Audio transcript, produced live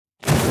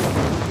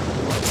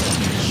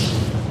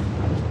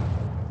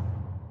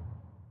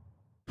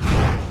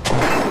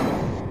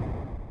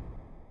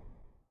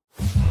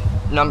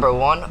Number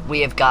one, we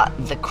have got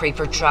the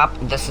creeper trap.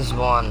 This is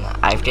one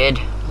I did.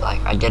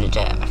 I did it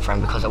to my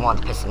friend because I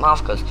wanted to piss him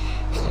off because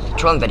this is a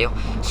trolling video.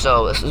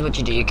 So this is what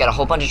you do. You get a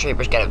whole bunch of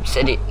creepers, get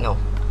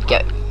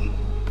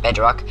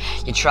bedrock.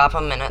 You trap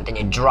him in it, then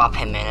you drop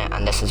him in it,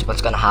 and this is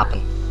what's gonna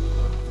happen.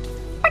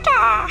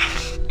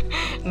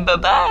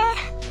 Bye-bye.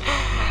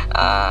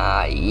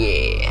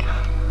 Yeah.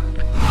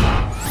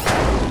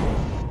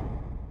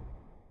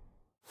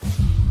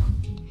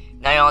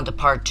 Now on to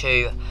part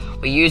 2.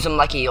 We use them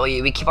like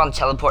we keep on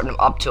teleporting them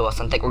up to us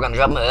and think we're gonna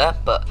drop them,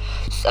 but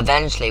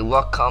eventually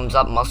what comes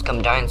up must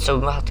come down, so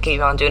we'll have to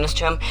keep on doing this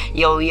to him.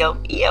 Yo yo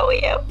yo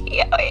yo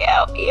yo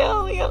yo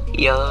yo yo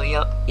yo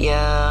yo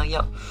yo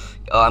yo.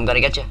 Oh, I'm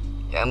gonna get you.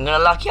 I'm gonna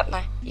lock you up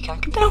now. You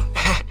can't get down.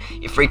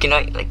 You're freaking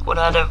out. Like, what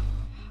do I do?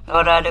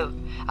 What do I do?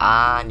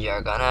 And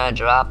you're gonna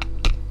drop.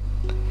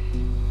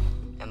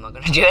 Am I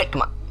gonna do it?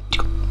 Come on.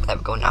 There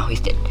we go. Now he's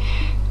dead.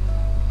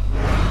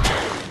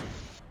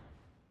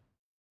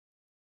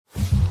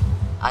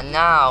 And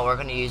now we're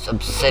gonna use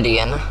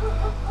obsidian.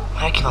 Why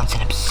do I keep on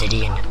saying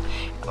obsidian?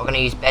 We're gonna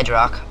use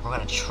bedrock. We're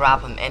gonna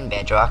trap him in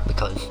bedrock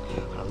because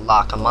we're gonna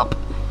lock him up.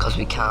 Because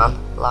we can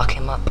lock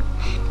him up.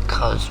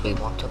 Because we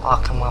want to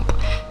lock him up.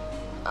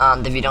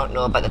 And if you don't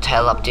know about the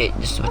tile update,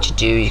 this is what you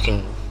do. You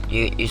can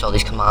use all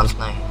these commands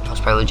now,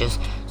 those privileges.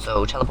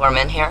 So teleport him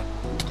in here,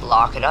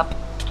 lock it up.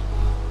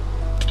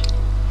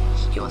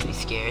 You want to be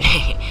scared?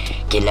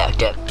 Get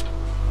locked up.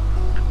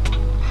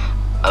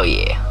 Oh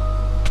yeah.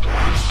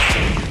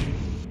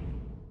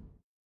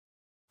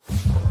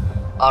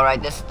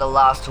 Alright, this is the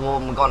last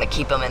one. We're gonna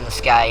keep him in the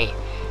sky.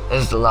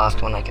 This is the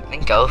last one I can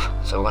think of.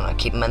 So we're gonna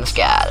keep him in the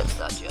sky.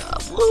 That's our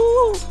job.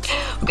 Woo!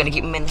 We're gonna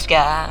keep him in the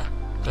sky.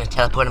 We're gonna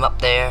teleport him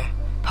up there.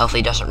 Hopefully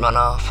he doesn't run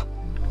off.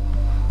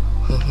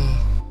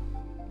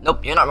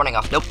 Nope, you're not running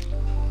off. Nope.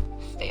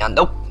 Stay on.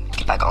 Nope.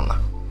 Get back on there.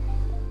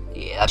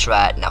 Yeah, that's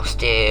right. Now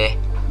stay.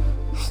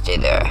 Stay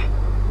there.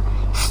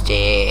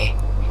 Stay.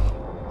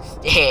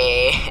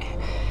 Stay.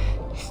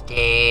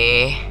 Stay.